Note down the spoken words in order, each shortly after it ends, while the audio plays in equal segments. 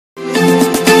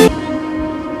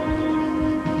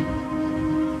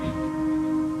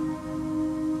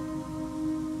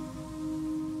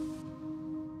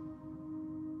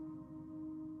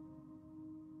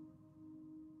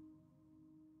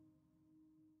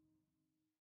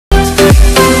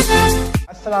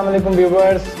अस्सलाम वालेकुम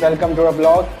viewers, welcome to our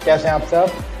blog. कैसे हैं आप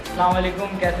सब? अस्सलाम वालेकुम,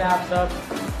 कैसे हैं आप सब?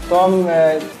 तो हम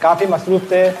काफ़ी मसरूफ़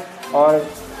थे और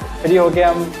फ्री होके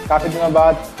हम काफ़ी दिनों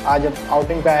बाद आज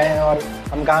आउटिंग पे आए हैं। और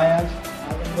हम कहाँ हैं आज?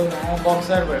 हम लोग आए हैं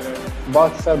बॉक्सर बर्गर।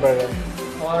 Boxer burger.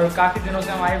 और काफ़ी दिनों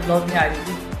से हमारी ब्लॉग नहीं आ रही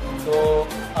थी, तो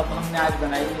अब हमने आज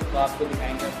बनाई है, तो आपको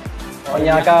दिखाएंगे और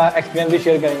यहाँ का एक्सपीरियंस भी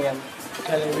शेयर करेंगे हम।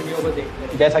 चलिए वीडियो को देखते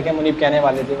हैं। जैसा कि मुनीब कहने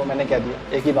वाले थे वो मैंने कह दिया,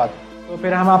 एक ही बात। तो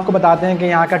फिर हम आपको बताते हैं कि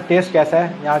यहाँ का टेस्ट कैसा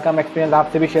है, यहाँ का हम एक्सपीरियंस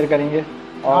आपसे भी शेयर करेंगे।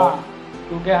 और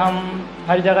क्योंकि हम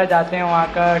हर जगह जाते हैं, वहाँ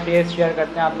का टेस्ट शेयर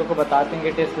करते हैं, आप लोग को बताते हैं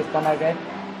कि टेस्ट किस तरह का है,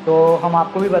 तो हम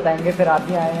आपको भी बताएंगे। फिर आप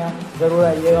भी आए हैं, ज़रूर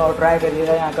आइएगा और ट्राई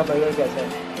करिएगा यहाँ का बर्गर कैसा है।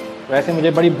 वैसे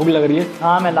मुझे बड़ी भूख लग रही है।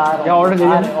 हाँ, मैं ला रहा हूँ। ऑर्डर दे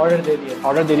दिया? ऑर्डर दे दिया।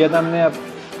 ऑर्डर दे दिया था हमने, अब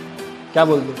क्या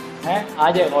बोलते हैं?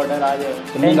 आ जाएगा ऑर्डर, आ जाएगा,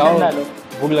 जल्दी लाओ,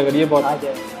 भूख लग रही है बहुत। आ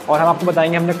जाए। और हम आपको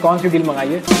बताएंगे हमने कौन सी डील मंगाई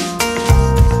है।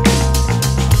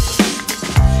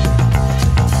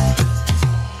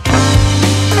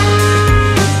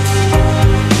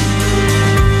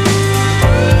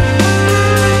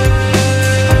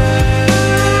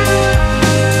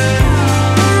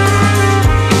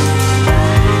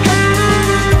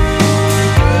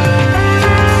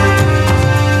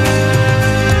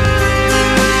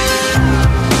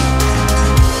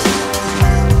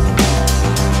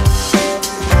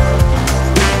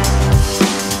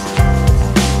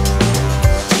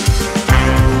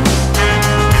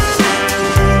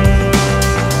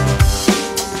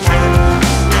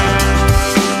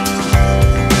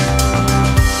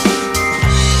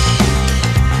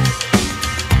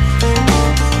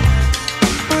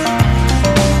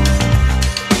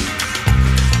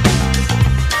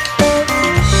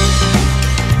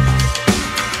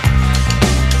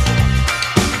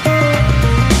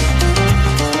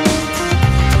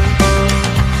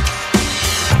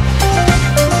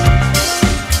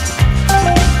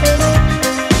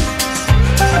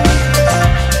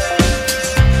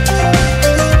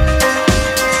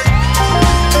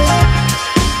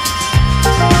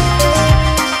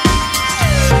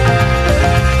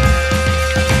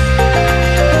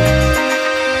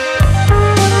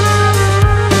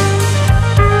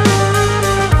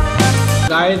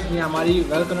 ये हमारी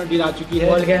वेलकम डील आ चुकी है।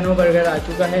 वोल्केनो बर्गर आ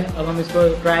चुका है। अब हम इसको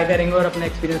ट्राई करेंगे और अपना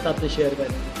एक्सपीरियंस आपसे शेयर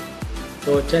करेंगे।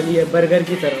 तो चलिए बर्गर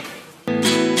की तरफ।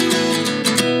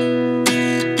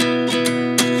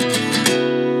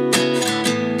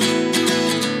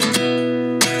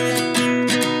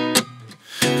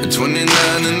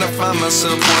 And I find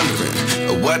myself wondering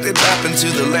what did happen to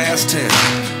the last 10.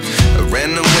 I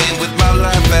ran away with my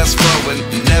life, fast forward,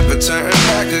 never turn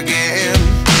back again.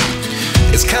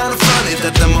 It's kind of funny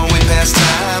that the more we pass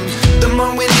time, the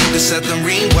more we need to set them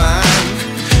rewind.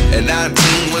 And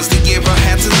 19 was the year I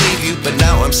had to leave you, but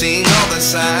now I'm seeing all the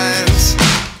signs.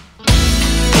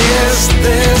 Is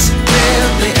this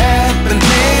really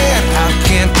happening? I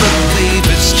can't believe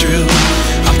it's true.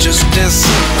 I'm just as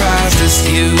surprised as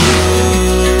you.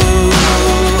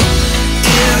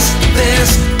 Is this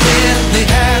really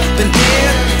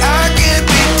happening? I can't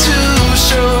be too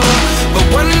sure, but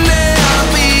one day I'll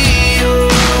be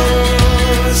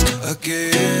yours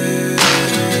again.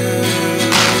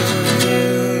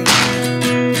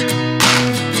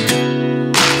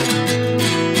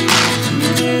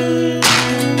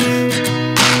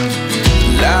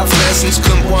 Life lessons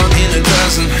come one in a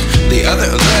dozen. The other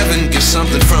 11 give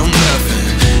something from nothing.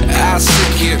 I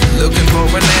sit here looking for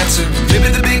an answer. Maybe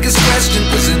the biggest question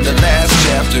was in the last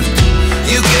chapter.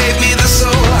 You gave me the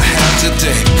soul I have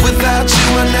today. Without you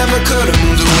I never could have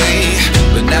moved away.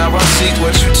 But now I see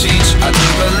what you teach. I do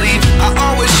believe I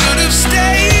always should have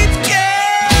stayed.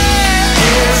 Yeah.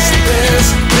 Is this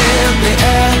really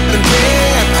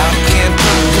happening? I can't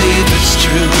believe it's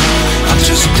true. I'm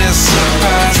just as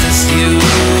surprised as you.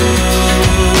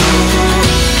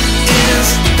 Is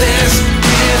this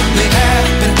really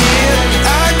happening?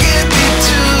 I can't be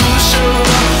too sure,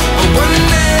 but one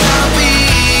day I'll be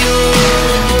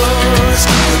yours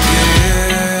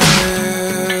again.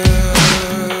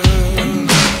 One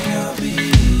day I'll be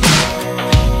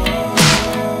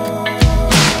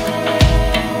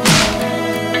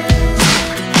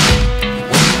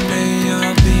One day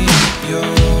I'll be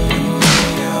yours. One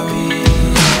day I'll be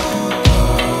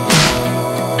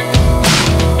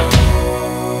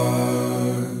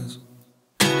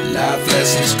Life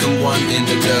lessons come one in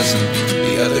a dozen.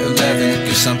 The other 11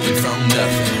 give something from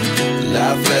nothing.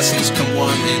 Life lessons come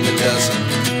one in a dozen.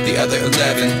 The other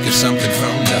 11 give something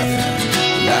from nothing.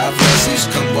 Life lessons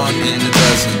come one in a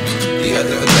dozen. The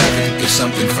other 11 give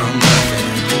something from nothing.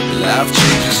 Life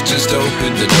changes just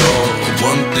open the door.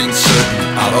 One thing's certain,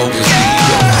 I'll always be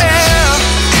yours.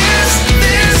 Is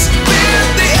this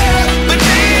really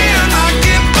happening? I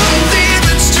can't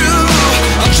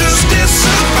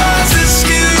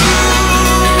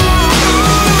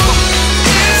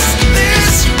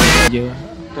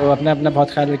अपना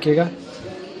बहुत ख्याल रखिएगा।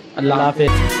 अल्लाह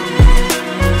हाफिज़।